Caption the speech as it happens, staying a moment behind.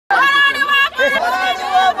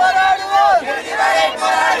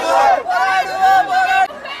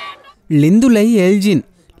Lindula, Elgin,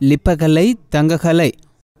 லிப்பகலை, தங்ககலை,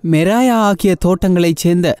 Meraiah ஆகிய தோட்டங்களைச்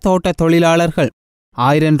சேர்ந்த தோட்ட தொழிலாளர்கள்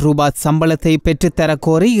 1000 ரூபாய் சம்பளத்தை பெற்றுத்தர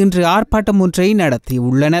கோரி இன்று ஆர்ப்பாட்டம் ஒன்றை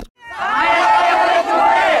நடத்தியுள்ளனர்.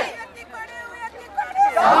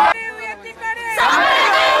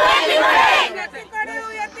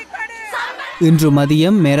 இன்று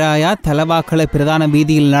மதியம் மெராயா தலவாக்கலை பிரதான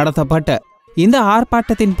வீதியில் நடத்தப்பட்ட இந்த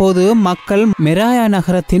ஆர்ப்பாட்டத்தின் போது மக்கள் மெராயா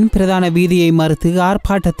நகரத்தின் பிரதான வீதியை மறுத்து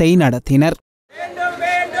ஆர்ப்பாட்டத்தை நடத்தினர்.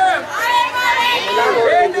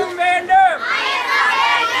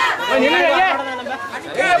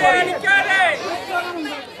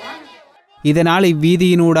 இதனால்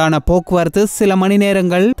இவ்வீதியினூடான போக்குவரத்து சில மணி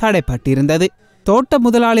நேரங்கள் தடைப்பட்டிருந்தது. தோட்ட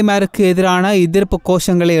முதலாளிமாருக்கு எதிரான எதிர்ப்பு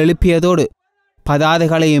கோஷங்களை எழுப்பியதோடு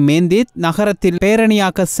பதாதைகளையும் ஏந்தி நகரத்தில்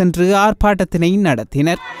பேரணியாக்க சென்று ஆர்ப்பாட்டத்தினை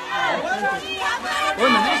நடத்தினர்.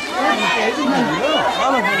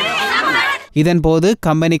 இதன்போது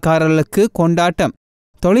கம்பெனிக்காரர்களுக்கு கொண்டாட்டம்,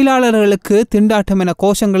 தொழிலாளர்களுக்கு திண்டாட்டம் என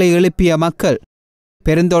கோஷங்களை எழுப்பிய மக்கள்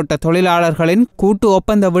பெருந்தோட்ட தொழிலாளர்களின் கூட்டு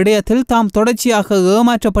ஒப்பந்த விடயத்தில் தாம் தொடர்ச்சியாக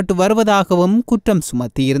ஏமாற்றப்பட்டு வருவதாகவும் குற்றம்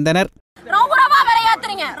சுமத்தியிருந்தனர்.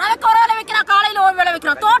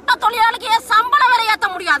 தோட்ட தொழிலாளிக்கு சம்பளம் விலையேற்ற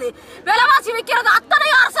முடியாது, விலைவாசி விற்கிறது அத்தனை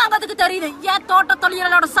அரசாங்கத்துக்கு தெரியுது. ஏன் தோட்ட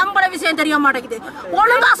தொழிலாளோட சம்பள விஷயம் தெரிய மாட்டேங்குது?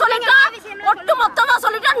 ஒழுங்கா சொல்லிட்டா, ஒட்டு மொத்தமா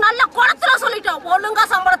சொல்லிட்டா, நல்ல குளத்துல சொல்லிட்டோம், ஒழுங்கா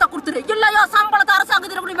சம்பளத்தை கொடுத்துரு. இல்லையோ சம்பளத்தை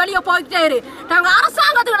அரசாங்கத்துக்கு வெளியே போய்கிட்டே இரு. நாங்க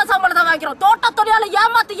அரசாங்கத்துக்கிட்ட சம்பளத்தை வாங்கிறோம். தோட்ட தொழிலாளி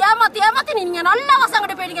ஏமாத்தி ஏமாத்தி ஏமாத்தி நீங்க நல்ல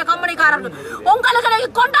வசங்கிட்டு போயிட்டீங்க. கம்பெனிக்காரர்கள் உங்களுக்கு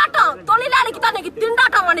கொண்டாட்டம், தொழிலாளிக்கு தான்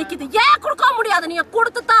திண்டாட்டம் நிக்குது. ஏன் கொடுக்க முடியாது? நீங்க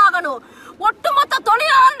கொடுத்து தான் ஆகணும். ஒட்டுமொத்த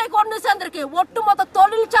தொழிலாளர்களுக்கு ஒண்ணு சேர்ந்திருக்கு, ஒட்டுமொத்த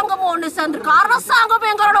தொழிற்சங்கமும் ஒண்ணு சேர்ந்திருக்கு, அரசாங்கம்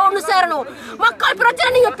எங்களோட ஒண்ணு சேரணும். மக்கள் பிரச்சனை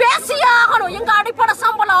நீங்க பேசியே ஆகணும். எங்க அடிப்படை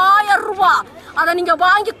சம்பளம் 1000 ரூபாய், அதை நீங்க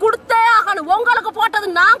வாங்கி கொடுத்தே ஆகணும். உங்களுக்கு போட்டது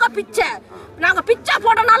நாங்க பிச்சை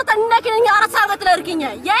போட்டனால தான் இன்னைக்கு நீங்க அரசாங்கத்துல இருக்கீங்க.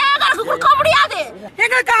 ஏன் எங்களுக்கு கொடுக்க முடியாது?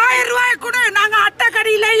 எங்களுக்கு 1000 ரூபாய் கொடு. நாங்க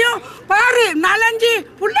அட்டைக்கடியிலையும் பாரு நலஞ்சி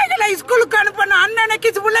பிள்ளைகளை ஸ்கூலுக்கு அனுப்பணும். அன்னன்னைக்கு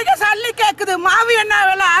பிள்ளைங்க சல்லி கேக்குது. மாவு என்ன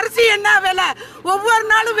விலை, அரிசி என்ன விலை, ஒவ்வொரு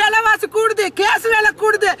நாளும் விலைவாசி கூடுது, கேஸ் விலை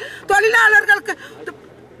கூடுது. தொழிலாளர்களுக்கு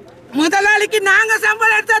முதலாளிக்கு நாங்க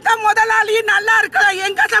சம்பளம் எடுத்தா தான் முதலாளி நல்லா இருக்கலாம்.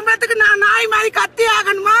 எங்க சம்பளத்துக்கு நான் நாய் மாதிரி கத்தி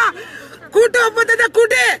ஆகணுமா? கூட்டு ஒப்பந்தத்தை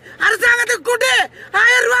கூட்டு, அரசாங்கத்துக்கு கூட்டு,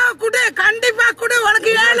 1000 ரூபாய் கூட்டு, கண்டிப்பா கூட்டு.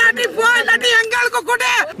 உனக்கு 7 போ, இல்லாட்டி எங்களுக்கு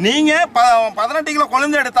கூட்டு. நீங்க 18 கிலோ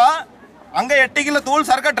கொழுந்து எடுத்தா அங்க 8 கிலோ தூள்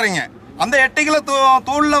சரக்கட்டுறீங்க. அந்த 8 கிலோ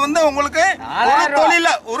தூள்ல வந்து உங்களுக்கு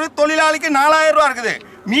ஒரு தொழிலாளிக்கு 4000 ரூபாய் இருக்குது.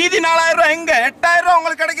 மீதி 4000 ரூபாய் எங்க? 8000 ரூபாய்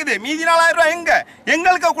உங்களுக்கு கிடைக்குது. மீதி 4000 ரூபாய் எங்க?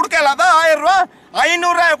 எங்களுக்கு கொடுக்கல. அதான் 1000 ரூபாய்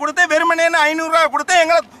 500 ரூபாய் கொடுத்து வெறுமனே 500 ரூபாய் கொடுத்து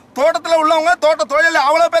எங்களை தோட்டத்தில் உள்ளவங்க தோட்ட தொழில்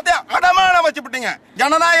அவ்வளவு பேர்த்த அடமானம் வச்சுவிட்டீங்க.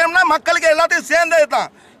 ஜனநாயகம்னா மக்களுக்கு எல்லாத்தையும் சேர்ந்தது தான்.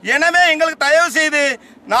 எனவே எங்களுக்கு தயவு செய்து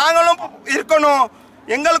நாங்களும் இருக்கணும்,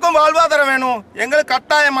 எங்களுக்கும் வாழ்வாதாரம் வேணும். எங்களுக்கு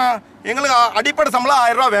கட்டாயமா எங்களுக்கு அடிப்படை சம்பளம்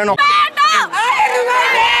 1000 ரூபாய் வேணும்.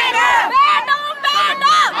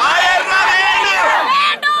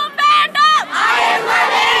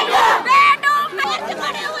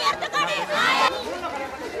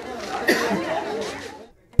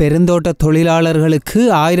 பெருந்தோட்ட தொழிலாளர்களுக்கு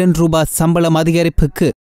 1000 ரூபாய் சம்பளம் அதிகரிப்புக்கு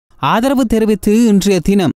ஆதரவு தெரிவித்து இன்றைய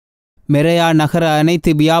தினம் மெராயா நகர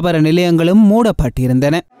அனைத்து வியாபார நிலையங்களும்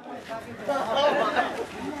மூடப்பட்டிருந்தன.